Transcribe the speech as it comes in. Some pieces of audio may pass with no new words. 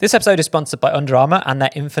This episode is sponsored by Under Armour and their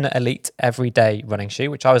Infinite Elite Everyday running shoe,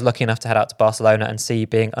 which I was lucky enough to head out to Barcelona and see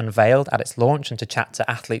being unveiled at its launch and to chat to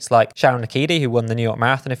athletes like Sharon Nakidi, who won the New York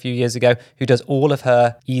Marathon a few years ago, who does all of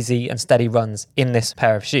her easy and steady runs in this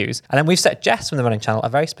pair of shoes. And then we've set Jess from the Running Channel a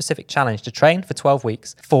very specific challenge to train for 12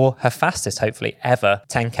 weeks for her fastest, hopefully, ever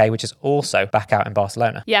 10K, which is also back out in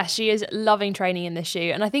Barcelona. Yeah, she is loving training in this shoe.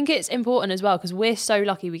 And I think it's important as well because we're so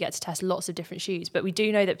lucky we get to test lots of different shoes. But we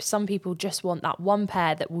do know that some people just want that one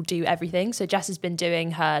pair that will do everything. So Jess has been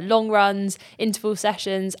doing her long runs, interval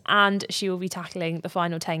sessions, and she will be tackling the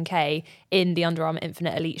final 10K in the Under Armour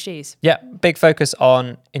Infinite Elite shoes. Yeah, big focus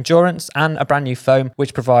on endurance and a brand new foam,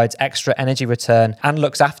 which provides extra energy return and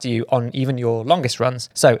looks after you on even your longest runs.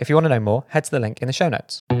 So if you want to know more, head to the link in the show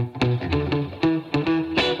notes.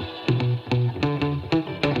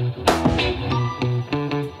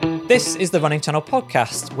 This is the Running Channel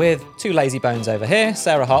podcast with two lazy bones over here,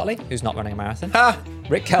 Sarah Hartley, who's not running a marathon,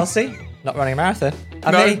 Rick Kelsey, not running a marathon,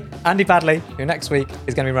 and me, Andy Badley, who next week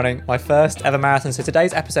is going to be running my first ever marathon. So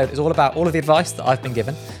today's episode is all about all of the advice that I've been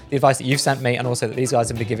given, the advice that you've sent me, and also that these guys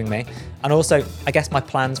have been giving me, and also, I guess, my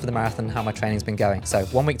plans for the marathon and how my training's been going. So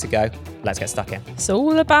 1 week to go, let's get stuck in. It's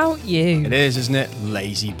all about you. It is, isn't it?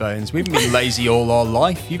 Lazy bones. We've been lazy all our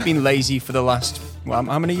life. You've been lazy for the last, well,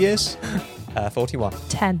 how many years? 41.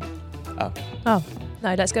 10. Oh,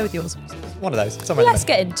 no, let's go with yours. One of those. Somewhere Let's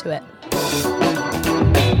get into it.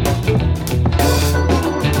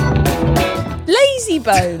 Lazy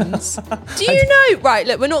bones. Do you know? Right,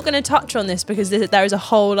 look, we're not going to touch on this because there is a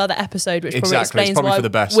whole other episode which probably explains probably why for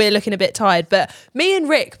the best. We're looking a bit tired. But me and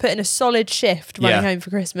Rick put in a solid shift running home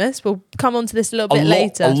for Christmas. We'll come on to this a little bit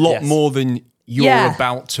later. A lot more than you're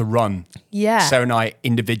about to run. Yeah. Sarah and I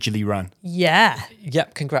individually ran. Yeah.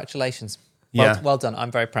 Yep, congratulations. Yeah. Well done.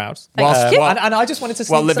 I'm very proud. Thank you. And I just wanted to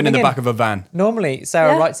sneak While living in the something back of a van. Normally,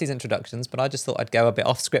 Sarah writes these introductions, but I just thought I'd go a bit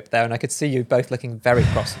off script there, and I could see you both looking very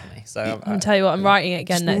cross with me. So I'll tell you what, I'm writing it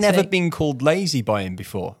again next Never week. been called lazy by him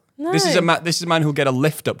before. No. This is a man who'll get a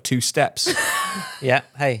lift up 2 steps. Yeah,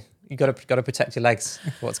 hey, you got to protect your legs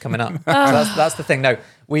for what's coming up. So that's the thing. No,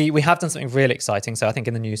 we have done something really exciting. So I think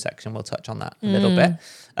in the news section we'll touch on that a little bit.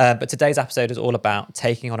 But today's episode is all about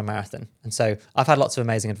taking on a marathon. And so I've had lots of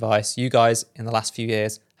amazing advice. You guys in the last few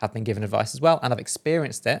years have been given advice as well, and I've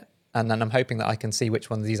experienced it. And then I'm hoping that I can see which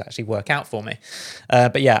one of these actually work out for me.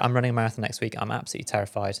 But yeah, I'm running a marathon next week. I'm absolutely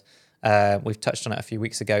terrified. We've touched on it a few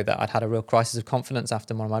weeks ago that I'd had a real crisis of confidence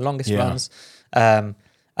after one of my longest runs. And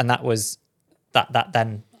that was that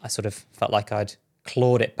then I sort of felt like I'd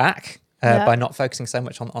clawed it back by not focusing so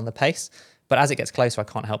much on the pace. But as it gets closer, I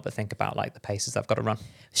can't help but think about like the paces I've got to run.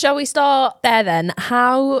 Shall we start there then?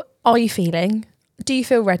 How are you feeling? Do you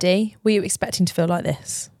feel ready? Were you expecting to feel like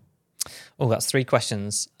this? Oh, that's 3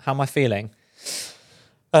 questions. How am I feeling?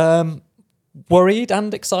 Worried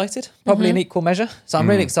and excited, probably in equal measure. So I'm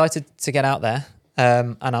really excited to get out there.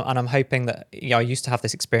 And I'm hoping that, I used to have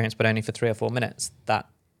this experience, but only for 3 or 4 minutes, that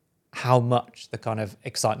how much the kind of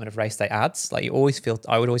excitement of race day adds. Like I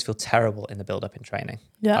would always feel terrible in the build up in training.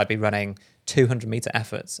 Yeah. I'd be running 200 meter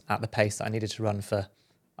efforts at the pace that I needed to run for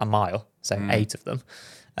a mile, so 8 of them.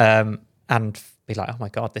 And be like, oh my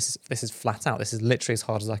God, this is flat out. This is literally as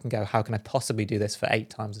hard as I can go. How can I possibly do this for 8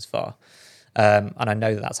 times as far? And I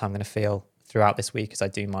know that that's how I'm going to feel throughout this week as I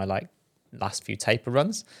do my like last few taper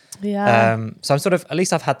runs. Yeah. So I'm sort of, at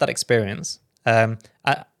least I've had that experience.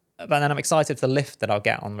 But then I'm excited for the lift that I'll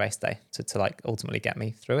get on race day to like ultimately get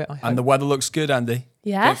me through it. And the weather looks good, Andy.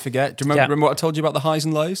 Yeah. Don't forget. Do you remember what I told you about the highs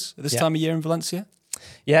and lows at this time of year in Valencia?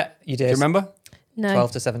 Yeah, you did. Do you remember? No.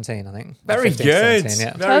 12 to 17, I think. Very 15 good. to 17,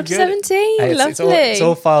 yeah. Very 12 to good. 17, Hey, lovely. it's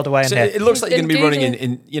all filed away in So here. it looks like you're going to be running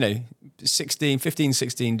Including- in 15,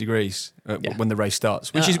 16 degrees when the race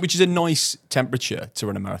starts, which is a nice temperature to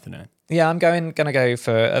run a marathon in. Yeah, I'm going to go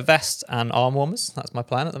for a vest and arm warmers. That's my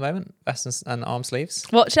plan at the moment. Vest and arm sleeves.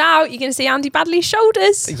 Watch out, you're going to see Andy Badley's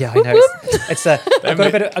shoulders. Yeah, I know. It's I've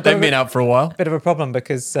got They've been out for a while. bit of a problem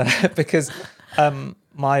because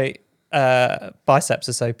my biceps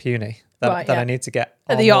are so puny that I need to get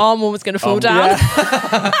And your arm warmer's going to fall down.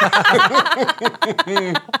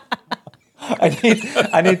 Yeah.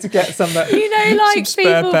 I need to get some. You know, like Some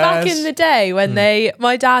spare people back pairs. in the day when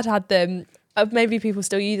my dad had them, maybe people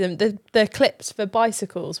still use them, the clips for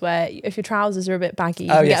bicycles where if your trousers are a bit baggy,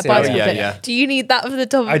 you can get a bicycle clip. yeah. Do you need that for the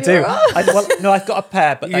top I of do. your arm? No, I've got a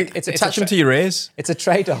pair, but like, it's Attach them to your ears. It's a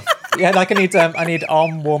trade-off. Yeah, like I need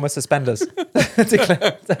arm warmer suspenders. You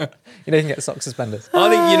can get sock suspenders. I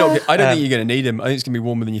don't think you're going to need them. I think it's going to be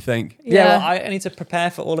warmer than you think. Yeah, well, I need to prepare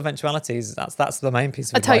for all eventualities. That's the main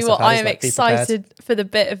piece of advice. I tell you what, I've had I is, am like, be excited for the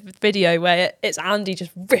bit of video where it's Andy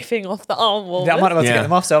just riffing off the arm warmers. Yeah, I might not be able to get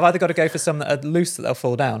them off, so I've either got to go for some that are loose that they'll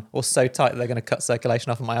fall down, or so tight that they're going to cut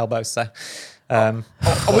circulation off at my elbows. So, are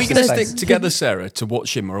we going to stick together, Sarah, to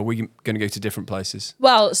watch him, or are we going to go to different places?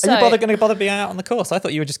 Well, so Are you going to bother being out on the course? I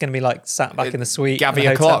thought you were just going to be like sat back in the suite. Gabby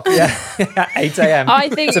in the hotel. o'clock. Yeah, 8 a.m. I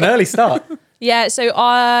think it's an early start. yeah. So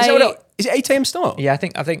Is it 8 a.m. start? Yeah,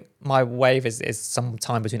 I think my wave is some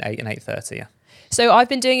time between 8 and 8:30. Yeah. So I've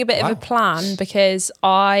been doing a bit of a plan because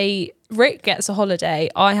Rick gets a holiday.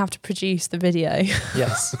 I have to produce the video.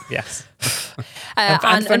 Yes.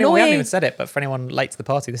 and for anyone, we haven't annoying. even said it, but for anyone late to the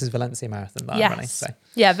party, this is Valencia Marathon that I'm running. So.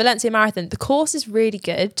 Yeah, Valencia Marathon. The course is really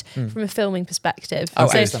good from a filming perspective. Oh,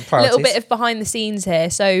 so excellent. a little Priorities. bit of behind the scenes here.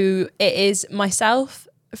 So it is myself.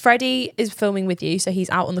 Freddie is filming with you, so he's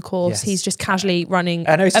out on the course. Yes. He's just casually running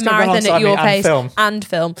I know, he's a just gonna run marathon alongside at your me and pace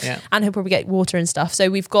film. Yeah. and he'll probably get water and stuff. So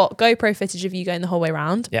we've got GoPro footage of you going the whole way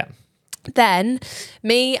around. Yeah. Then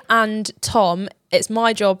me and Tom, it's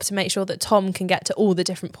my job to make sure that Tom can get to all the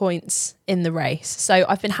different points in the race. So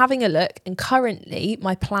I've been having a look, and currently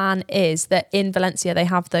my plan is that in Valencia they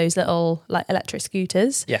have those little like electric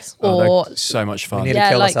scooters. Yes. Or they're so much We fun. nearly Yeah,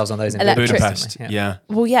 killed like ourselves on those in electric- Budapest. recently, Yeah.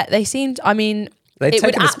 well, yeah, they seemed. I mean, They've it would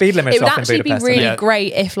taken the speed limits it would off in actually Budapest. be really Yeah.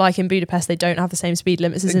 great if, like in Budapest, they don't have the same speed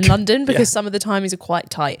limits as in London because Yeah. some of the timings are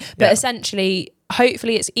quite tight. But Yeah. essentially,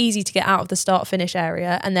 hopefully, it's easy to get out of the start-finish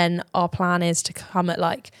area, and then our plan is to come at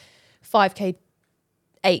like 5k,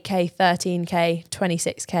 8k, 13k,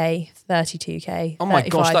 26k, 32k. Oh my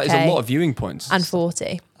gosh, that is a 35K, lot of viewing points. and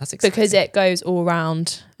 40 That's exciting. because it goes all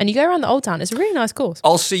round, and you go around the old town. It's a really nice course.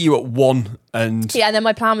 I'll see you at 1 and Yeah, and then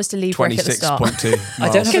my plan was to leave Rick at the start. 26.2 I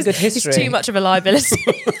don't miles. have a good It's history. too much of a liability.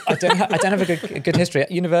 I don't have a good history.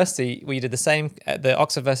 At university, we did the same, the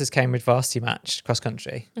Oxford versus Cambridge varsity match, cross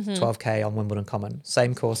country, 12k on Wimbledon Common.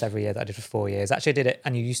 Same course every year that I did for 4 years. Actually, I did it,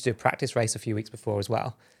 and you used to do a practice race a few weeks before as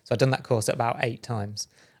well. So I'd done that course about 8 times.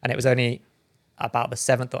 And it was only about the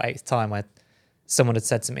 7th or 8th time where someone had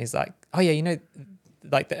said to me, he's like, oh yeah,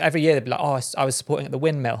 like every year they'd be like, oh, I was supporting at the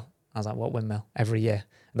windmill. I was like, what windmill? Every year.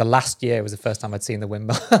 The last year was the first time I'd seen the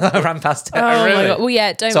windmill. I ran past it. Oh my God. Well,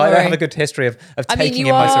 yeah, don't So worry. I don't have a good history of I mean, taking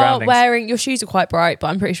you in my are surroundings. wearing, your shoes are quite bright, but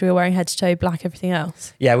I'm pretty sure you're wearing head to toe black, everything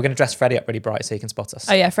else. Yeah, we're going to dress Freddie up really bright so he can spot us.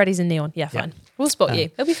 Oh yeah, Freddie's in neon. Yeah, fine. We'll spot you.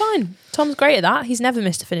 It'll be fine. Tom's great at that. He's never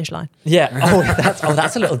missed a finish line. Yeah.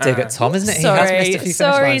 That's a little dig at Tom, isn't it? He has Sorry. missed a few finish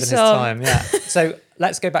Sorry, lines in his Tom. time. Yeah. So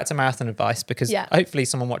let's go back to marathon advice because Yeah. hopefully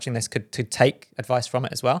someone watching this could take advice from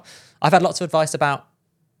it as well. I've had lots of advice about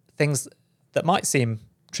things that might seem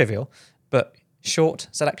trivial, but short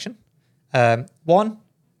selection. One,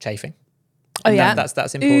 chafing. Oh And yeah,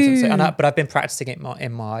 that's important. So, Ooh. but I've been practicing it in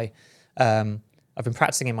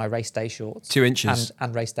my race day shorts. 2 inches.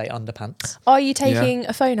 and race day underpants. Are you taking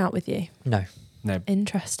a phone out with you? No, No.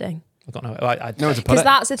 Interesting. I've got no. No, it's a Because pull-up.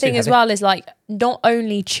 that's the thing Too as heavy. well, is like not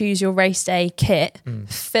only choose your race day kit,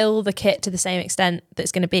 fill the kit to the same extent that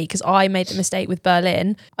it's going to be. Because I made the mistake with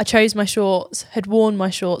Berlin. I chose my shorts, had worn my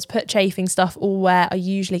shorts, put chafing stuff all where I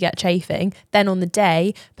usually get chafing. Then on the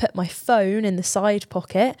day, put my phone in the side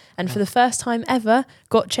pocket, and for the first time ever,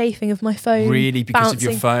 got chafing of my phone. Really? Because of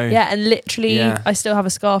your bouncing. phone? Yeah, and literally, Yeah. I still have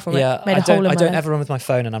a scar from Yeah, it. Made a I hole don't. in I my don't leg. ever run with my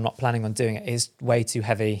phone, and I'm not planning on doing it. It is way too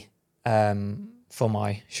heavy for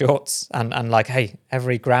my shorts, and like, hey,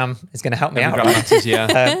 every gram is going to help me out. Grab matters,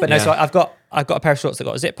 yeah. But no, Yeah. so I've got a pair of shorts that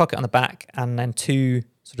got a zip pocket on the back and then 2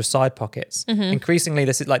 sort of side pockets. Increasingly,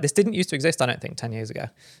 this didn't used to exist, I don't think, 10 years ago.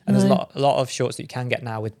 And there's a lot of shorts that you can get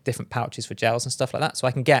now with different pouches for gels and stuff like that. So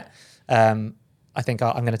I can get, I think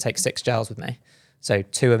I'm going to take 6 gels with me. So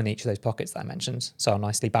 2 of in each of those pockets that I mentioned. So I'm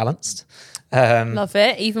nicely balanced. Love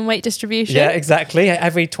it. Even weight distribution. Yeah, exactly.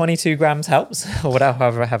 Every 22 grams helps, or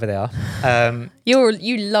whatever, however they are.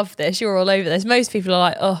 You love this. You're all over this. Most people are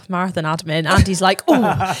like, oh, marathon admin. Andy's like,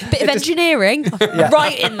 oh, bit of engineering,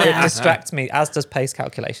 right in It there. distracts me, as does pace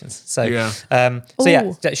calculations. So, Yeah.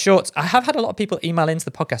 Ooh. shorts. I have had a lot of people email into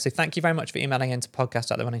the podcast. So thank you very much for emailing into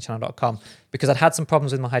podcast@therunningchannel.com because I'd had some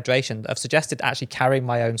problems with my hydration. I've suggested actually carrying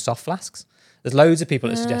my own soft flasks. There's loads of people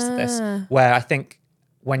that suggested this, where I think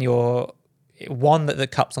when you're one, that the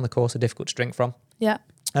cups on the course are difficult to drink from. Yeah.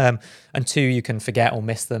 And 2, you can forget or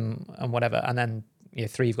miss them and whatever. And then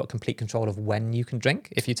 3, you've got complete control of when you can drink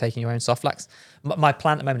if you're taking your own soft flax. My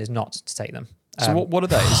plan at the moment is not to take them. So what are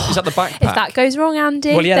they? Is that the backpack? If that goes wrong,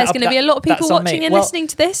 Andy, Well, yeah, there's going to be a lot of people that's on me. watching and Well, listening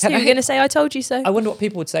to this who have are you- going to say, I told you so. I wonder what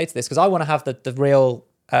people would say to this because I want to have the real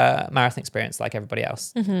marathon experience like everybody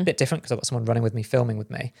else. A bit different because I've got someone running with me, filming with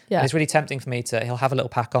me. Yeah. And it's really tempting for me he'll have a little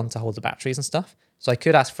pack on to hold the batteries and stuff. So I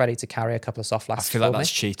could ask Freddie to carry a couple of soft I flasks feel like for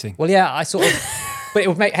that's me. cheating. Well, yeah, I sort of, but it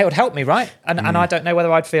would help me, right? And I don't know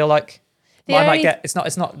whether I'd feel like I might get. It's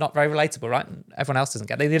not very relatable, right? Everyone else doesn't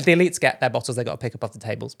get. The elites get their bottles. They got to pick up off the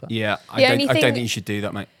tables. But Yeah, I don't think you should do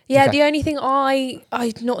that, mate. Yeah, Okay. the only thing I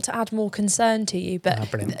not to add more concern to you,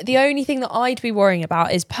 but brilliant. the only thing that I'd be worrying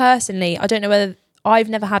about is personally, I don't know whether I've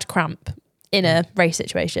never had cramp in a race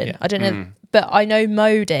situation. Yeah. I don't know, but I know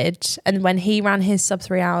Mo did, and when he ran his sub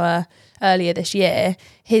 3 hour earlier this year,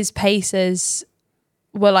 his pacers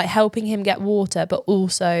were like helping him get water, but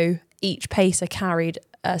also each pacer carried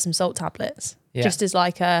some salt tablets, just as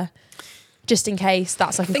like just in case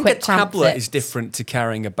that's like I think quick a cramp tablet fix. is different to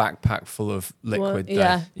carrying a backpack full of liquid. though.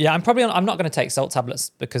 Yeah. yeah, I'm not going to take salt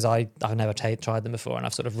tablets because I've never tried them before, and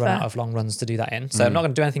I've sort of run Fair. out of long runs to do that in. So I'm not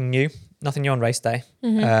going to do anything new. Nothing new on race day.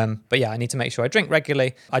 But yeah, I need to make sure I drink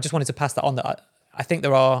regularly. I just wanted to pass that on. That I think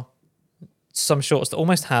there are some shorts that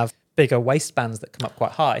almost have bigger waistbands that come up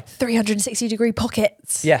quite high. 360-degree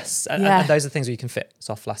pockets. Yes, and those are things where you can fit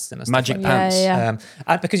soft flasks in and stuff Magic like pants. Yeah. that.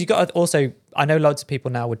 And because you got to also, I know loads of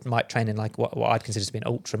people now might train in like what I'd consider to be an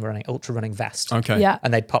ultra running vest. Okay. Yeah.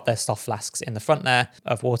 And they'd pop their soft flasks in the front there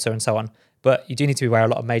of water and so on. But you do need to be aware a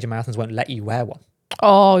lot of major marathons won't let you wear one.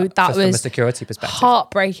 Oh, that From a was security perspective.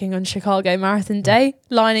 heartbreaking on Chicago Marathon Day.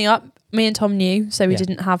 Lining up, me and Tom knew, so we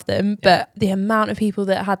didn't have them. But the amount of people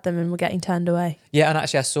that had them and were getting turned away. Yeah, and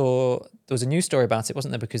actually I saw there was a news story about it,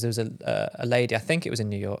 wasn't there? Because there was a lady, I think it was in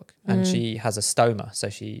New York, and she has a stoma. So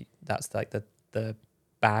that's like the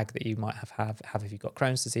bag that you might have if you've got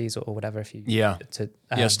Crohn's disease or whatever. If you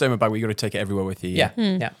Stoma bag where you got to take it everywhere with you.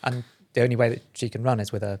 yeah. And the only way that she can run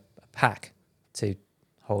is with a pack to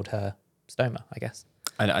hold her stoma, I guess.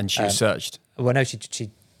 And she was searched. Well, no,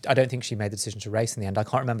 she I don't think she made the decision to race in the end. I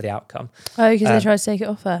can't remember the outcome. Oh, because they tried to take it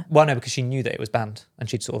off her. Well, no, because she knew that it was banned, and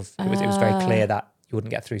she'd sort of it was very clear that you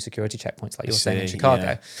wouldn't get through security checkpoints like you were saying in Chicago.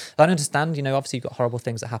 Yeah. I understand, obviously you've got horrible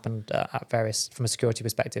things that happened at various from a security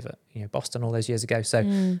perspective at Boston all those years ago. So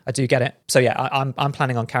I do get it. So yeah, I'm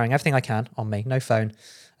planning on carrying everything I can on me. No phone.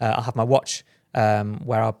 I'll have my watch.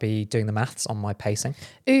 Where I'll be doing the maths on my pacing.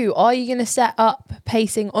 Ooh, are you going to set up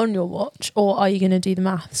pacing on your watch, or are you going to do the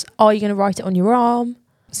maths? Are you going to write it on your arm?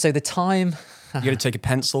 So the time... You're going to take a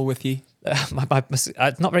pencil with you?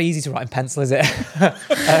 it's not very easy to write in pencil, is it?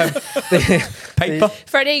 Paper?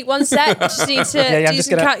 Freddie, one sec. Just need to do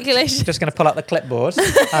some calculations. Just going to pull out the clipboard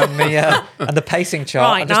and the pacing chart.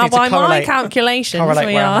 Right, now by my calculations,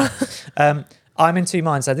 we are. I'm in two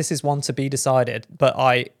minds. So this is one to be decided, but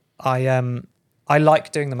I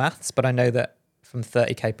like doing the maths, but I know that from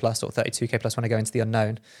 30k plus or 32k plus when I go into the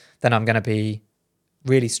unknown, then I'm going to be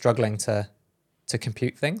really struggling to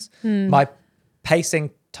compute things. My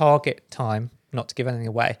pacing target time, not to give anything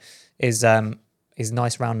away, is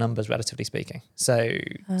nice round numbers, relatively speaking. So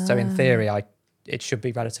in theory, it should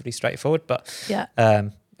be relatively straightforward, but yeah. I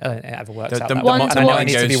don't think it ever works out. The that way. mountain And I know I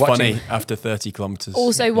need to be goes watching. funny after 30 kilometres.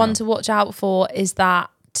 Also, one to watch out for is that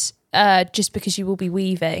just because you will be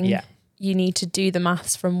weaving, you need to do the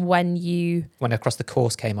maths from when across the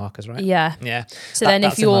course K markers, right? Yeah. Yeah. So then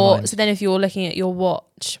if you're looking at your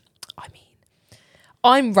watch, I mean,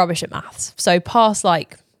 I'm rubbish at maths. So past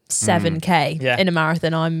like 7k in a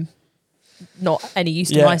marathon, I'm not any use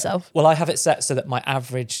to myself. Well, I have it set so that my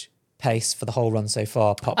average pace for the whole run so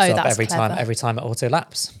far pops up every time it auto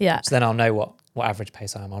laps. Yeah. So then I'll know what average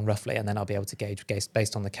pace I am on roughly, and then I'll be able to gauge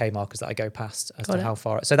based on the K markers that I go past as to how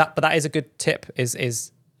far. So that is a good tip.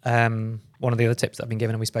 Is one of the other tips that I've been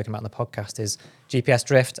given and we've spoken about in the podcast is GPS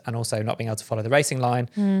drift, and also not being able to follow the racing line,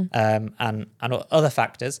 and other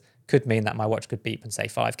factors could mean that my watch could beep and say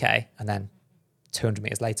 5k, and then 200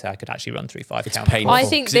 meters later I could actually run through 5k. It's painful. I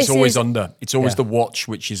think it's always under. It's always the watch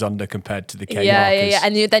which is under compared to the K markers.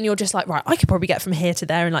 And then you're just like, right, I could probably get from here to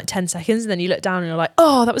there in like 10 seconds, and then you look down and you're like,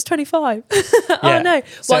 oh, that was 25. Oh no.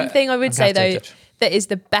 So one thing I would say though, that is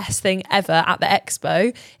the best thing ever at the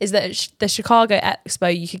expo is that the Chicago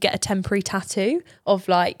Expo, you could get a temporary tattoo of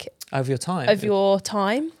like of your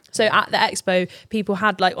time. So at the expo, people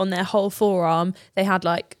had like on their whole forearm, they had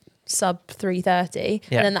like sub 3:30,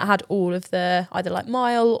 and then that had all of the either like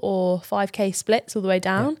mile or 5k splits all the way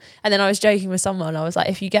down. And then I was joking with someone, I was like,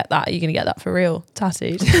 if you get that, are you going to get that for real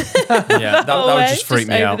tattooed? That would just freak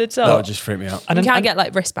me out. That would just freak me out. And you can get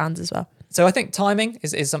like wristbands as well. So I think timing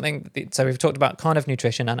is something. So we've talked about kind of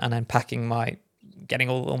nutrition and then getting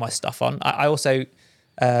all my stuff on. I also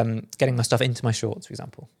getting my stuff into my shorts, for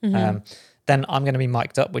example. Then I'm going to be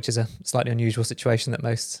mic'd up, which is a slightly unusual situation that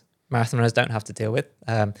most marathon runners don't have to deal with.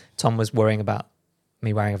 Tom was worrying about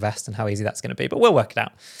me wearing a vest and how easy that's going to be, but we'll work it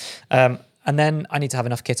out. And then I need to have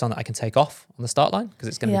enough kit on that I can take off on the start line because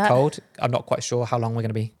it's going to be cold. I'm not quite sure how long we're going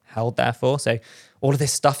to be held there for. So all of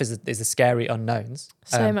this stuff is the scary unknowns.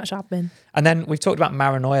 So much admin. And then we've talked about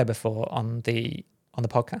paranoia before on the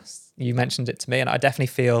podcast. You mentioned it to me, and I definitely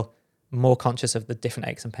feel more conscious of the different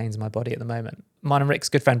aches and pains in my body at the moment. Mine and Rick's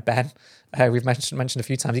good friend Ben, we've mentioned a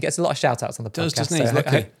few times. He gets a lot of shout outs on the podcast. Doesn't he? He's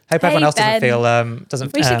lucky. Hope everyone else doesn't feel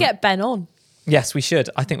We should get Ben on. Yes, we should.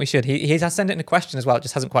 I think we should. He has sent in a question as well. It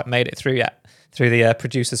just hasn't quite made it through yet through the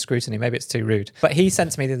producer's scrutiny. Maybe it's too rude. But he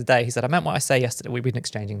sent to me the other day. He said, I meant what I say yesterday. We've been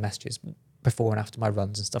exchanging messages before and after my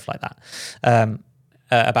runs and stuff like that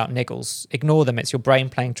about niggles. Ignore them. It's your brain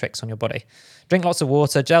playing tricks on your body. Drink lots of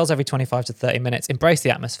water, gels every 25 to 30 minutes, embrace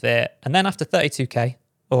the atmosphere. And then after 32K,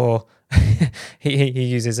 or he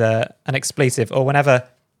uses an expletive, or whenever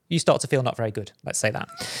you start to feel not very good, let's say that.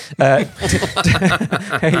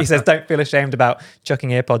 He says, don't feel ashamed about chucking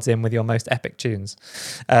earpods in with your most epic tunes.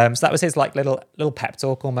 So that was his like little pep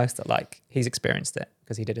talk almost, that like he's experienced it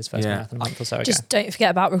because he did his first marathon a month or so ago. Just don't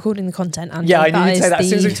forget about recording the content, Andy. Yeah, I knew you'd say that as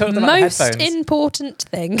soon as we talked about most headphones. important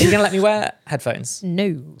thing. Are you going to let me wear headphones?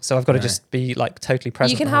 No. So I've got to just be like totally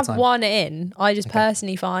present. You can the whole have time. one in. I just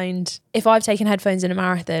personally find if I've taken headphones in a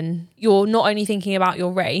marathon, you're not only thinking about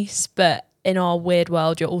your race, but in our weird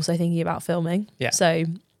world, you're also thinking about filming. Yeah. So,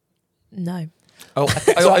 no.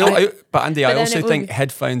 But Andy, I then also it think will-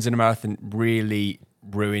 headphones in a marathon really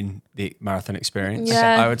ruin the marathon experience.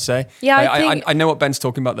 Yeah. I would say. Yeah, I know what Ben's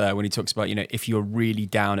talking about there when he talks about, if you're really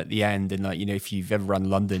down at the end and if you've ever run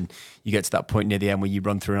London, you get to that point near the end where you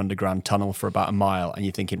run through an underground tunnel for about a mile and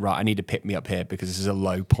you're thinking, right, I need to pick me up here because this is a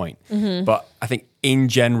low point. Mm-hmm. But I think in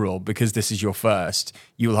general, because this is your first,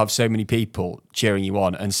 you will have so many people cheering you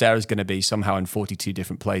on, and Sarah's going to be somehow in 42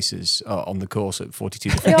 different places on the course at 42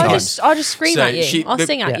 different times. I'll just scream at you. I'll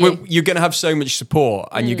sing at you. You're going to have so much support,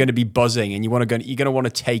 and you're going to be buzzing, and you're going to want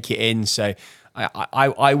to take it in. So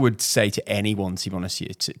I would say to anyone, to be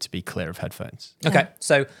honest, to be clear of headphones. Okay,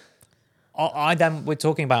 so we're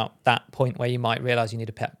talking about that point where you might realise you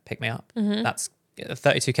need to pick me up. Mm-hmm. That's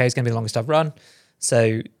 32K is going to be the longest I've run.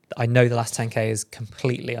 So I know the last 10K is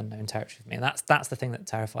completely unknown territory for me. And that's the thing that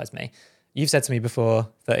terrifies me. You've said to me before,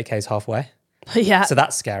 30K is halfway. Yeah. So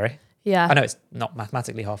that's scary. Yeah. I know it's not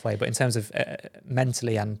mathematically halfway, but in terms of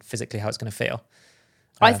mentally and physically how it's going to feel.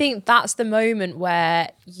 I think that's the moment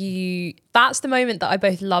that's the moment that I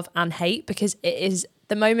both love and hate, because it is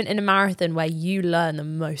the moment in a marathon where you learn the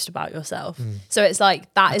most about yourself. So it's like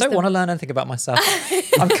I don't want to learn anything about myself.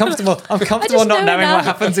 I'm comfortable just not know knowing enough. what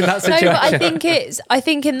happens in that No, situation. but I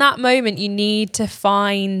think in that moment you need to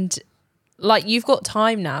find, like, you've got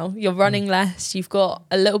time now. You're running less. You've got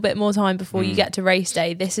a little bit more time before you get to race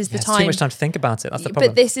day. This is the It's time. too much time to think about it. That's the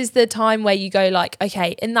problem. But this is the time where you go like,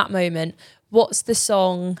 okay, in that moment, what's the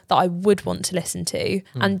song that I would want to listen to?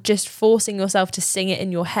 And just forcing yourself to sing it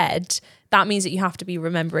in your head. That means that you have to be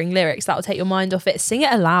remembering lyrics. That will take your mind off it. Sing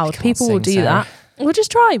it aloud. People will sing, do Sarah. that. We'll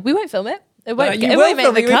just try. We won't film it. It won't. You It will won't make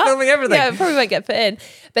film the it. We're cut. filming everything. Yeah, it probably won't get put in.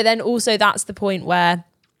 But then also that's the point where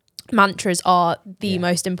mantras are the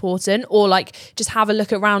most important, or like just have a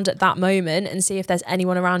look around at that moment and see if there's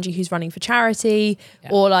anyone around you who's running for charity,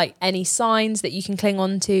 or like any signs that you can cling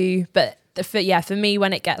on to. But for me,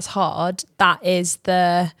 when it gets hard, that's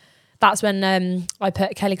when I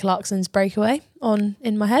put Kelly Clarkson's Breakaway on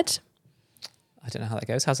in my head. I don't know how that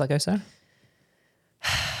goes. How's that go, Sarah?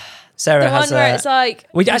 Sarah The has one where it's like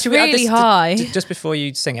it's we had really high. Just before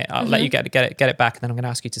you sing it, I'll let you get it back, and then I'm going to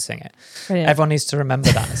ask you to sing it. Brilliant. Everyone needs to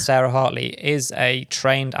remember that Sarah Hartley is a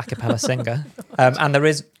trained a cappella singer, and there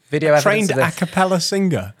is video evidence Trained of a this. cappella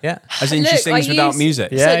singer. Yeah. As in she Look, sings without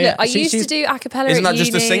music. Yeah. So look, I used to She's- do a cappella. Isn't at that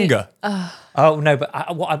just a uni. singer? Oh no, but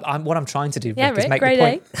what I'm trying to do, Yeah, Rick, is Rick, make the grade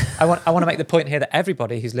point. I want to make the point here that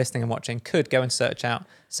everybody who's listening and watching could go and search out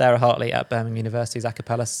Sarah Hartley at Birmingham University's A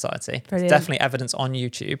Cappella Society. Brilliant. There's definitely evidence on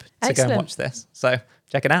YouTube to go and Excellent. watch this. So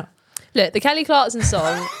check it out. Look, the Kelly Clarkson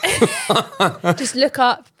song. Just look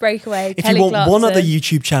up Breakaway. If Kelly you want Clarkson. one other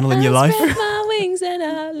YouTube channel in your I'll life. spread my wings and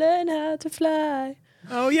I learn how to fly.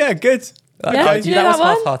 Oh yeah, good. Yeah, do you know that was that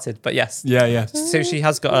one? half-hearted, but yes. Yeah, yeah. So she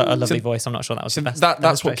has got a lovely voice. I'm not sure that was So the best. that's what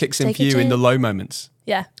demonstration. kicks in Take for a you in the chance. low moments.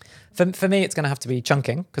 Yeah. For me, it's going to have to be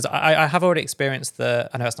chunking, because I have already experienced I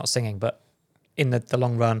know it's not singing, but in the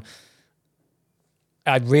long run,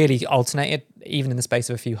 I really alternated, even in the space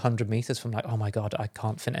of a few 100 meters, from like, oh my God, I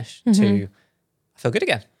can't finish, to I feel good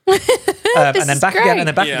again. And then back again, and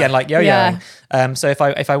then back again, like yo-yoing. So if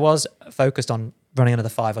I was focused on running another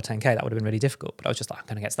 5 or 10K, that would have been really difficult. But I was just like, I'm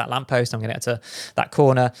going to get to that lamppost. I'm going to get to that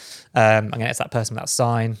corner. I'm going to get to that person with that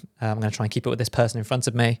sign. I'm going to try and keep it with this person in front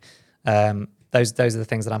of me. those are the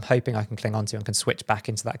things that I'm hoping I can cling on to and can switch back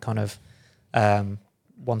into that kind of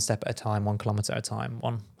one step at a time, 1 kilometer at a time,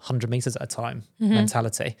 100 meters at a time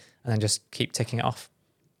mentality, and then just keep ticking it off.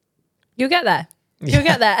 You'll get there. You'll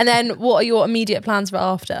get there. And then what are your immediate plans for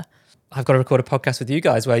after? I've got to record a podcast with you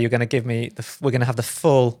guys where you're going to give me we're going to have the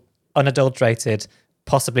full, unadulterated,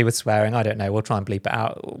 possibly with swearing, I don't know, we'll try and bleep it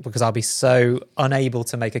out, because I'll be so unable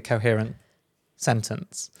to make a coherent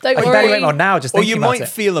sentence. Don't I can worry. barely make one now just Or thinking you about might it.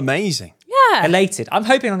 feel amazing. Yeah. Elated. I'm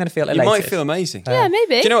hoping I'm going to feel elated. You might feel amazing. Yeah,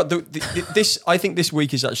 maybe. Do you know what? This I think this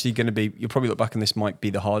week is actually going to be. You'll probably look back and this might be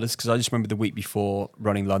the hardest, because I just remember the week before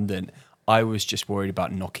running London, I was just worried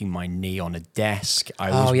about knocking my knee on a desk. I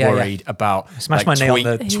was worried about smashed my knee on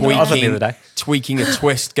the oven the other day. Tweaking a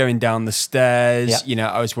twist going down the stairs. Yeah. You know,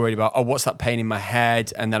 I was worried about, what's that pain in my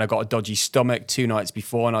head? And then I got a dodgy stomach 2 nights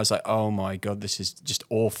before, and I was like, oh my God, this is just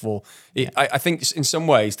awful. I think in some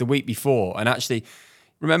ways the week before, and actually,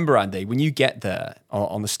 remember, Andy, when you get there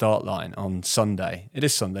on the start line on Sunday, it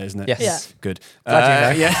is Sunday, isn't it? Yes. Yeah. Good.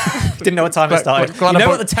 Glad you know. Yeah. Didn't know what time it started. glad You know I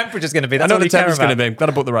what the temperature's going to be. I That's know all the you care temperature's going about. to be. Glad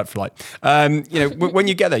I bought the right flight. When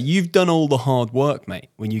you get there, you've done all the hard work, mate,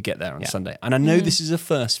 when you get there on Sunday. And I know this is a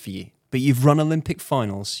first for you, but you've run Olympic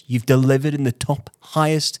finals. You've delivered in the top,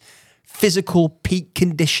 highest physical peak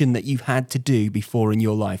condition that you've had to do before in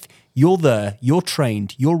your life. You're there, you're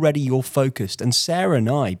trained, you're ready, you're focused. And Sarah and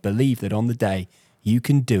I believe that on the day, you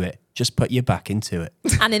can do it. Just put your back into it.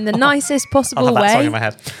 And in the nicest I'll possible have that song way, in my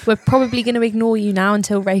head. we're probably going to ignore you now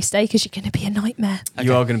until race day, because you're going to be a nightmare.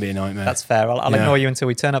 You are going to be a nightmare. That's fair. I'll Yeah. ignore you until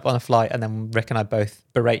we turn up on a flight, and then Rick and I both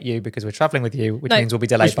berate you because we're travelling with you, which No. means we'll be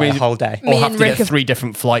delayed Which by a means- whole day. Me Or have and to Rick get have- 3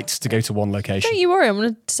 different flights to go to one location. Don't you worry, I'm on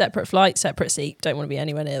a separate flight, separate seat. Don't want to be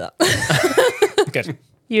anywhere near that. Good.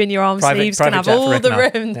 You and your arm Private- sleeves can private have jet for all Rick the and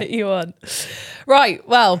I. room that you want. Right,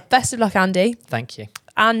 well, best of luck, Andy. Thank you.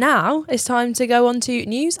 And now it's time to go on to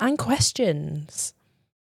news and questions.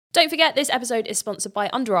 Don't forget, this episode is sponsored by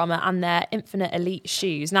Under Armour and their Infinite Elite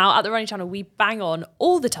shoes. Now, at the Running Channel, we bang on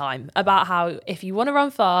all the time about how if you want to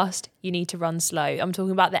run fast, you need to run slow. I'm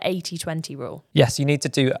talking about the 80-20 rule. Yes, you need to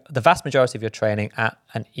do the vast majority of your training at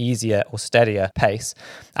an easier or steadier pace.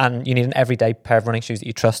 And you need an everyday pair of running shoes that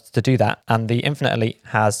you trust to do that. And the Infinite Elite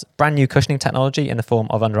has brand new cushioning technology in the form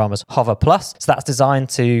of Under Armour's Hover Plus. So that's designed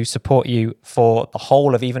to support you for the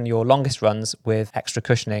whole of even your longest runs with extra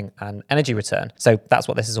cushioning and energy return. So that's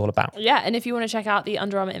what this is all about. Yeah, and if you want to check out the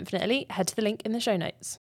Under Armour Infinite Elite, head to the link in the show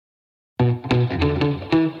notes.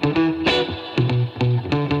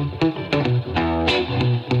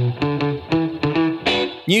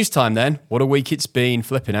 News time then. What a week it's been.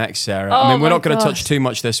 Flipping heck, Sarah. Oh I mean, we're my not going to gosh. touch too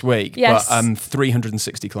much this week, Yes. but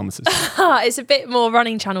 360 kilometres. It's a bit more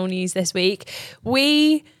Running Channel news this week.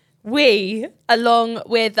 We, along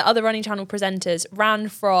with the other Running Channel presenters, ran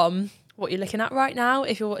from what you're looking at right now,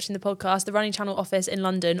 if you're watching the podcast, the Running Channel office in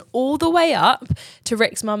London, all the way up to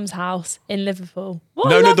Rick's mum's house in Liverpool. What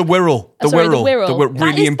No, I no, love- the Wirral. The Sorry, Wirral. The That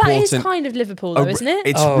really is- important. That is kind of Liverpool, though, isn't it?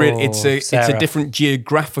 It's it's a Sarah. different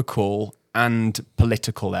geographical and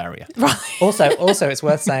political area. Also, it's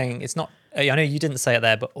worth saying it's not. I know you didn't say it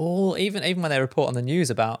there, but even when they report on the news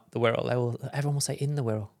about the Wirral, everyone will say in the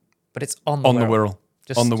Wirral, but it's on the On the Wirral. Wirral.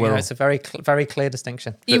 Just, On the you know, Wirral. it's a very clear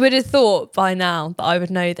distinction. You would have thought by now that I would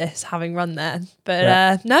know this, having run there. But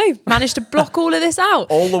Yeah. no, managed to block all of this out.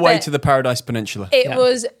 All the way But to the Paradise Peninsula. It Yeah.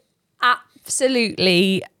 was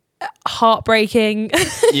absolutely heartbreaking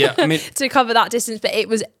Yeah, I mean, to cover that distance, but it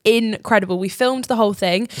was incredible. We filmed the whole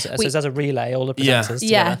thing. So We- it's as a relay, all the Yeah. presenters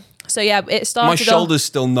yeah. together. So yeah, it started my off- shoulder's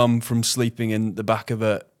still numb from sleeping in the back of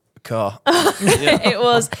a car. it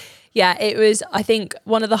was I think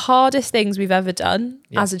one of the hardest things we've ever done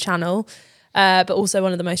as a channel, but also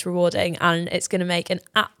one of the most rewarding, and it's going to make an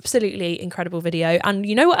absolutely incredible video. And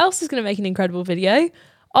you know what else is going to make an incredible video?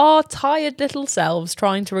 Our tired little selves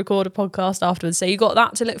trying to record a podcast afterwards. So you got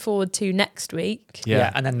that to look forward to next week. Yeah,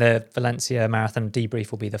 and then the Valencia Marathon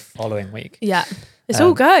debrief will be the following week. Yeah. It's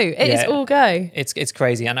all go. It is yeah. all go. It's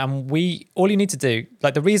crazy, and all you need to do,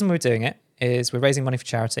 like the reason we're doing it is we're raising money for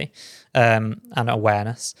charity and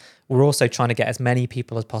awareness. We're also trying to get as many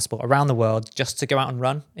people as possible around the world just to go out and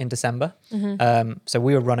run in December. So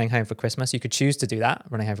we were running home for Christmas. You could choose to do that,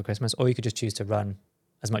 running home for Christmas, or you could just choose to run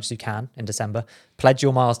as much as you can in December. Pledge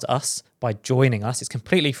your miles to us by joining us. It's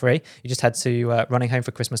completely free. You just head to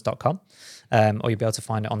runninghomeforchristmas.com or you'll be able to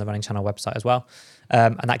find it on the Running Channel website as well.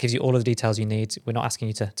 And that gives you all of the details you need. We're not asking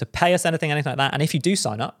you to pay us anything like that. And if you do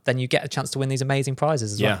sign up, then you get a chance to win these amazing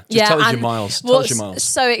prizes as well. Just tell us your and miles. Tell us your What's miles.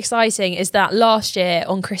 so exciting is that last year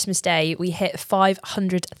on Christmas Day, we hit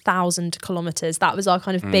 500,000 kilometres. That was our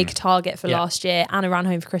kind of big target for Yeah. last year. Anna ran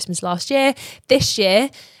home for Christmas last year. This year,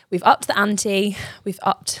 We've upped the ante, we've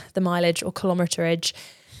upped the mileage or kilometerage.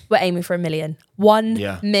 We're aiming for 1 million.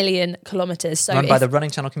 1 million kilometers. So run by the running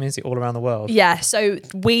channel community all around the world. Yeah, so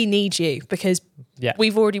we need you because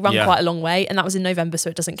we've already run quite a long way, and that was in November, so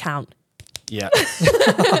it doesn't count. Yeah.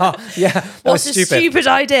 What's a stupid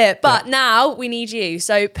idea? But now we need you.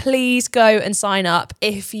 So please go and sign up.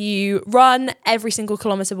 If you run, every single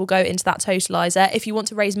kilometre will go into that totaliser. If you want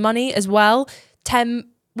to raise money as well,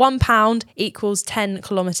 £1 equals 10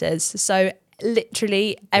 kilometres. So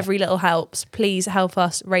literally every little helps. Please help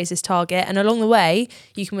us raise this target. And along the way,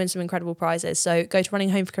 you can win some incredible prizes. So go to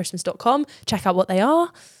runninghomeforchristmas.com, check out what they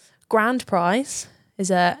are. Grand prize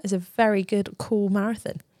is a very good, cool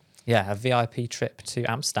marathon. Yeah, a VIP trip to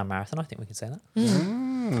Amsterdam Marathon. I think we can say that.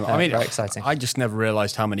 I mean, very exciting. I just never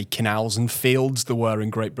realised how many canals and fields there were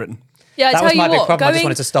in Great Britain. Yeah, I that tell was you my big what, problem. I just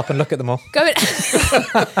wanted to stop and look at them all.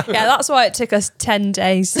 Yeah, that's why it took us 10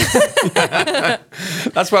 days.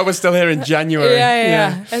 That's why we're still here in January.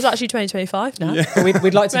 Yeah. It's actually 2025 now. Yeah.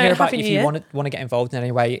 We'd like to hear about Happy if New you Year. want to get involved in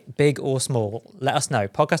any way, big or small. Let us know.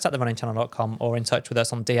 podcast@therunningchannel.com or in touch with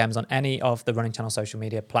us on DMs on any of the Running Channel social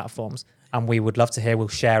media platforms. And we would love to hear. We'll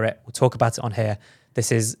share it. We'll talk about it on here.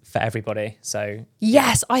 This is for everybody. So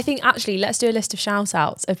yes, I think actually let's do a list of shout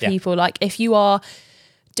outs of people. Like if you are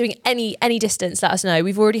doing any distance, let us know.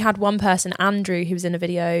 We've already had one person, Andrew, who was in a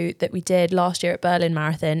video that we did last year at Berlin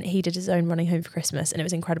Marathon. He did his own Running Home for Christmas and it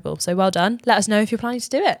was incredible. So well done. Let us know if you're planning to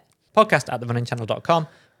do it. podcast@therunningchannel.com,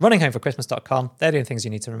 runninghomeforchristmas.com. They're the things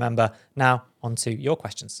you need to remember. Now on to your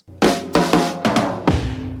questions.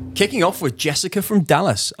 Kicking off with Jessica from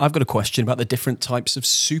Dallas. I've got a question about the different types of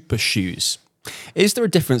super shoes. Is there a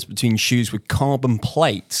difference between shoes with carbon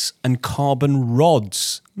plates and carbon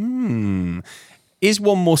rods? Is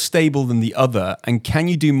one more stable than the other? And can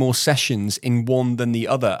you do more sessions in one than the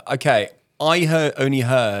other? Okay, I only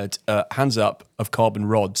heard hands up of carbon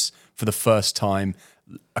rods for the first time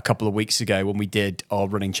a couple of weeks ago when we did our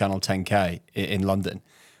Running Channel 10K in London.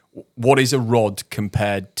 What is a rod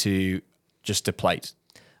compared to just a plate?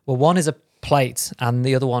 Well, one is a plate and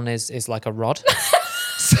the other one is like a rod.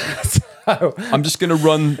 I'm just going to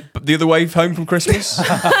run the other way home from Christmas.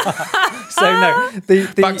 So no,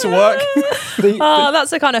 Back to work.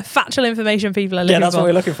 That's the kind of factual information people are looking for. Yeah, that's what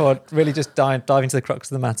we're looking for. Really just dive into the crux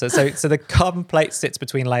of the matter. So the carbon plate sits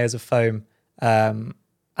between layers of foam and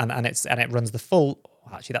it runs the full.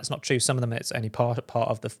 Actually, that's not true. Some of them it's only part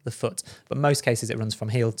of the foot, but most cases it runs from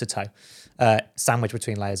heel to toe, sandwiched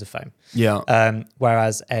between layers of foam. Yeah.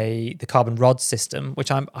 Whereas the carbon rod system,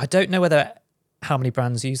 which I don't know how many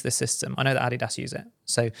brands use this system. I know that Adidas use it.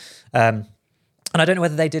 So, and I don't know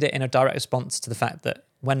whether they did it in a direct response to the fact that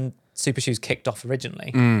when super shoes kicked off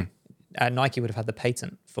originally, Nike would have had the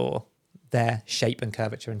patent for their shape and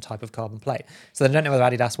curvature and type of carbon plate. So I don't know whether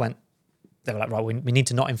Adidas they were like, right, we need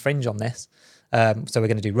to not infringe on this. So we're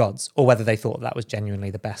going to do rods, or whether they thought that was genuinely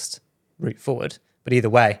the best route forward. But either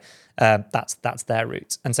way, that's their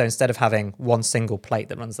route. And so instead of having one single plate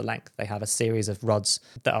that runs the length, they have a series of rods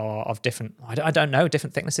that are of different, I don't know,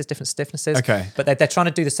 different thicknesses, different stiffnesses. Okay. But they're trying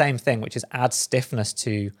to do the same thing, which is add stiffness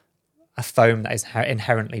to a foam that is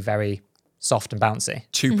inherently very soft and bouncy.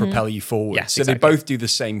 To propel you forward. Yes, so exactly. they both do the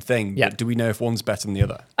same thing, Yeah. but do we know if one's better than the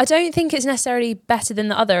other? I don't think it's necessarily better than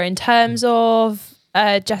the other in terms of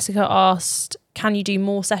Jessica asked, can you do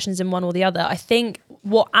more sessions in one or the other? I think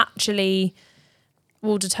what actually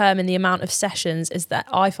will determine the amount of sessions is that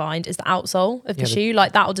I find is the outsole of the shoe.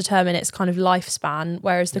 Like that will determine its kind of lifespan,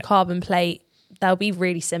 whereas the carbon plate, they'll be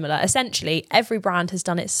really similar. Essentially, every brand has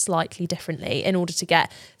done it slightly differently in order to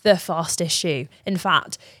get the fastest shoe. In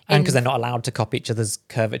fact, And because they're not allowed to copy each other's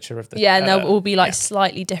curvature of the... and they'll all be like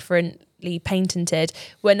slightly differently patented.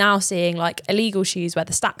 We're now seeing like illegal shoes where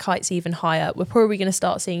the stack height's even higher. We're probably going to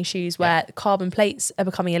start seeing shoes where carbon plates are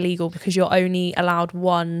becoming illegal because you're only allowed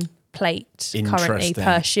one plate currently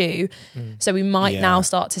per shoe. So we might now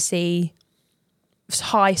start to see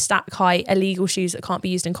high stack height illegal shoes that can't be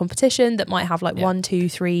used in competition that might have like 1, 2,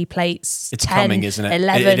 3 plates. It's 10, coming, isn't it?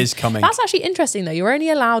 11. It is coming. That's actually interesting though. You're only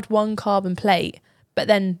allowed one carbon plate, but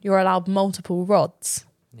then you're allowed multiple rods.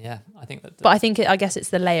 Yeah, I think that... But I guess it's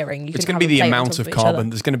the layering. It's going to be the amount of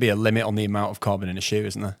carbon. There's going to be a limit on the amount of carbon in a shoe,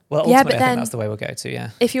 isn't there? Well, Yeah, ultimately, but I then- think that's the way we'll go to,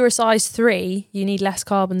 yeah. If you're a size 3, you need less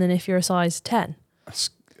carbon than if you're a size 10.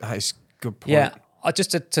 That is a good point. Yeah,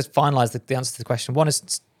 just to finalise the answer to the question, one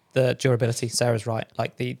is the durability. Sarah's right.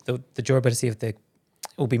 Like the durability of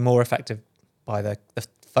will be more effective by the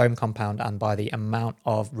foam compound and by the amount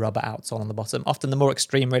of rubber outsole on the bottom. Often the more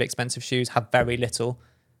extreme, really expensive shoes have very little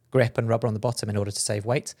grip and rubber on the bottom in order to save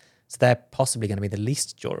weight. So they're possibly going to be the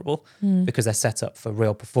least durable because they're set up for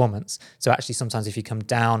real performance. So actually sometimes if you come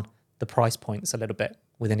down the price points a little bit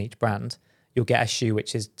within each brand, you'll get a shoe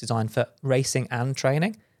which is designed for racing and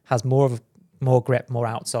training, has more grip, more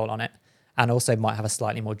outsole on it, and also might have a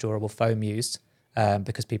slightly more durable foam used,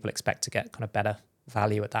 because people expect to get kind of better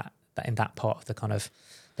value at that in that part of the kind of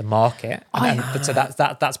the market. But so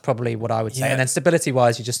that's probably what I would say. Yeah. And then stability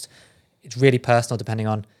wise, it's really personal depending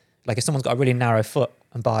on, like, if someone's got a really narrow foot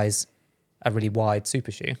and buys a really wide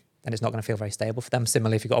super shoe, then it's not going to feel very stable for them.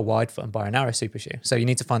 Similarly, if you've got a wide foot and buy a narrow super shoe. So you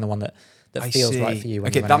need to find the one that feels right for you.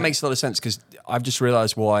 Okay, that makes a lot of sense, because I've just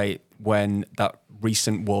realised why, when that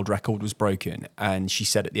recent world record was broken, and she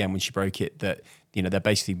said at the end when she broke it that, you know, they're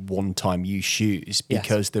basically one-time use shoes,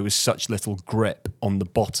 because there was such little grip on the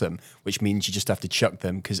bottom, which means you just have to chuck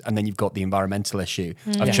them, and then you've got the environmental issue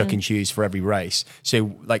of chucking shoes for every race.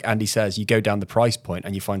 So like Andy says, you go down the price point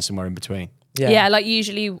and you find somewhere in between. Yeah, like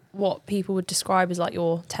usually what people would describe as like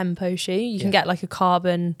your tempo shoe. You can get like a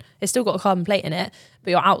carbon, it's still got a carbon plate in it,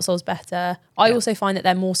 but your outsole's better. I also find that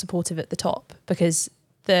they're more supportive at the top, because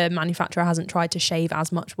the manufacturer hasn't tried to shave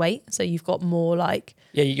as much weight. So you've got more like...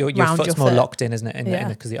 Yeah, your foot's more locked in, isn't it?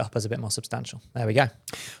 Because the upper's a bit more substantial. There we go.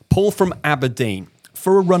 Paul from Aberdeen.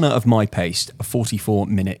 For a runner of my pace, a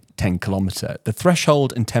 44-minute 10 kilometre, the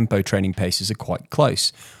threshold and tempo training paces are quite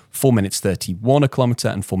close. 4 minutes 31 a kilometre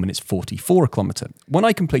and 4 minutes 44 a kilometre. When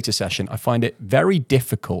I complete a session, I find it very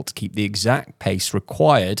difficult to keep the exact pace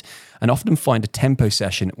required, and often find a tempo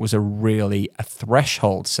session was really a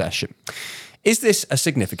threshold session. Is this a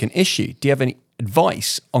significant issue? Do you have any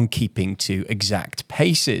advice on keeping to exact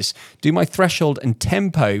paces? Do my threshold and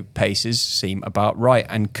tempo paces seem about right?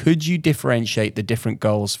 And could you differentiate the different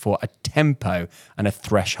goals for a tempo and a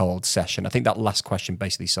threshold session? I think that last question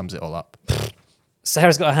basically sums it all up.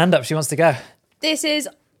 Sarah's got her hand up. She wants to go. This is,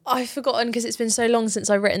 I've forgotten because it's been so long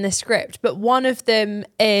since I've written this script, but one of them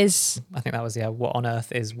is... I think that was, what on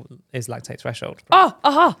earth is lactate threshold?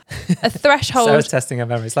 A threshold... Sarah's testing her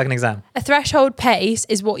memory. It's like an exam. A threshold pace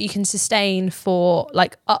is what you can sustain for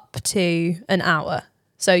like up to an hour.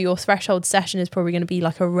 So your threshold session is probably going to be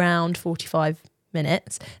like around 45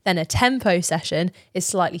 minutes. Then a tempo session is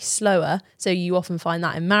slightly slower. So you often find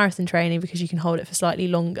that in marathon training because you can hold it for slightly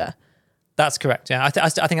longer. That's correct. Yeah, I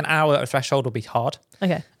think an hour at threshold will be hard.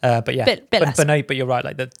 Okay. But yeah, bit less. But you're right.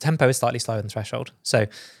 Like the tempo is slightly slower than threshold. So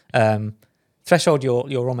threshold,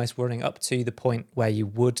 you're almost running up to the point where you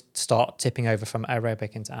would start tipping over from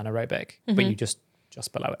aerobic into anaerobic, but you just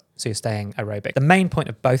below it. So you're staying aerobic. The main point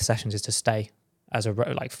of both sessions is to stay as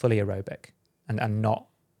like fully aerobic and not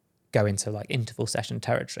go into like interval session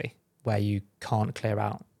territory where you can't clear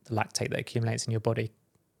out the lactate that accumulates in your body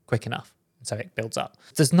quick enough, and so it builds up.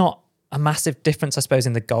 There's not a massive difference, I suppose,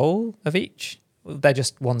 in the goal of each. They're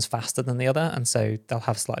just one's faster than the other, and so they'll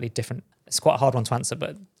have slightly different. It's quite a hard one to answer,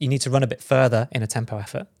 but you need to run a bit further in a tempo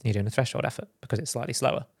effort than you do in a threshold effort because it's slightly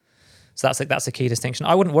slower. So that's a key distinction.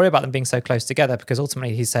 I wouldn't worry about them being so close together because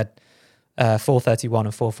ultimately he said 4:31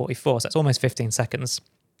 and 4:44, so that's almost 15 seconds.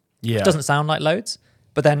 Yeah, it doesn't sound like loads,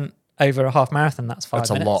 but then over a half marathon, that's 5 minutes.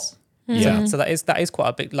 That's a lot. Yeah, so that is quite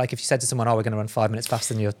a big. Like if you said to someone, "Oh, we're going to run 5 minutes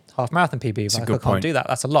faster than your half marathon PB," like, I can't do that.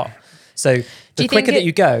 That's a lot. So the quicker that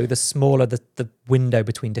you go, the smaller the window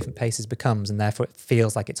between different paces becomes, and therefore it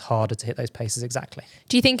feels like it's harder to hit those paces exactly.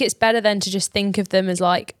 Do you think it's better then to just think of them as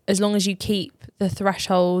like, as long as you keep the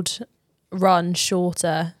threshold run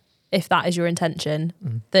shorter, if that is your intention,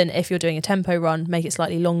 then if you're doing a tempo run, make it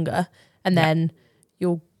slightly longer, and then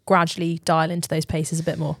you'll gradually dial into those paces a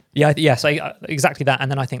bit more? Yeah, so exactly that.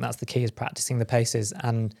 And then I think that's the key, is practicing the paces.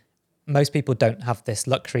 And most people don't have this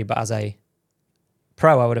luxury, but as a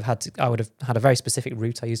pro, I would have had a very specific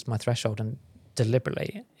route I used for my threshold, and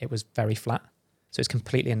deliberately it was very flat. So it's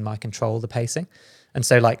completely in my control, the pacing. And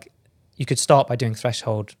so like you could start by doing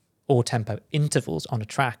threshold or tempo intervals on a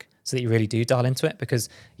track so that you really do dial into it, because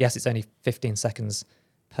yes, it's only 15 seconds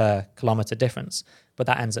per kilometer difference, but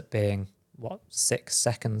that ends up being 6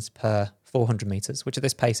 seconds per 400 meters, which at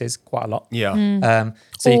this pace is quite a lot. Yeah.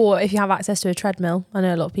 Or if you have access to a treadmill, I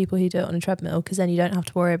know a lot of people who do it on a treadmill, because then you don't have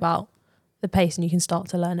to worry about the pace and you can start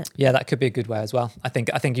to learn it. Yeah, that could be a good way as well. I think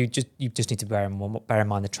you just need to bear in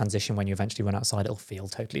mind the transition. When you eventually run outside, it'll feel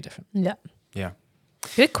totally different. Yeah.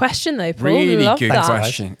 Good question though, Paul. Really Love good that.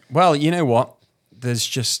 question. Well, you know what? There's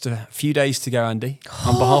just a few days to go, Andy.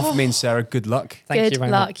 On behalf of me and Sarah, good luck. Thank you Good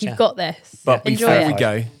very luck. much. You've got this. But Enjoy before it. we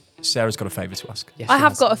go, Sarah's got a favour to ask. Yes, I she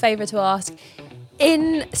have has. got a favour to ask.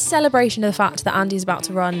 In celebration of the fact that Andy's about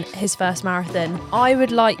to run his first marathon, I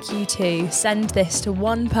would like you to send this to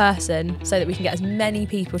one person so that we can get as many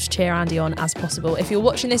people to cheer Andy on as possible. If you're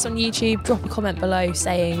watching this on YouTube, drop a comment below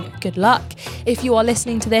saying good luck. If you are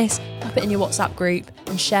listening to this, pop it in your WhatsApp group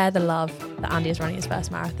and share the love. that Andy is running his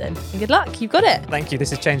first marathon. And good luck, you've got it. Thank you.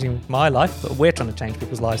 This is changing my life, but we're trying to change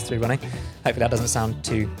people's lives through running. Hopefully that doesn't sound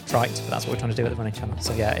too trite, but that's what we're trying to do at the Running Channel.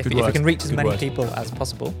 So yeah, if we can reach as many people as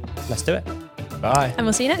possible, let's do it. Bye. And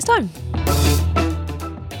we'll see you next time.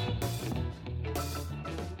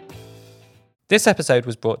 This episode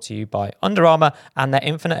was brought to you by Under Armour and their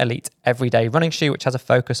Infinite Elite everyday running shoe, which has a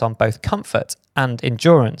focus on both comfort and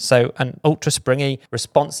endurance. So an ultra springy,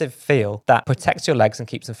 responsive feel that protects your legs and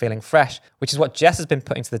keeps them feeling fresh, which is what Jess has been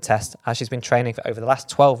putting to the test as she's been training for over the last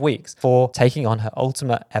 12 weeks for taking on her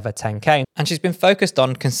ultimate ever 10K. And she's been focused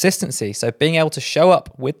on consistency. So being able to show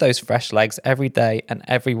up with those fresh legs every day and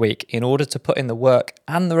every week in order to put in the work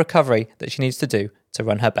and the recovery that she needs to do to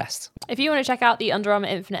run her best. If you want to check out the Under Armour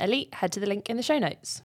Infinite Elite, head to the link in the show notes.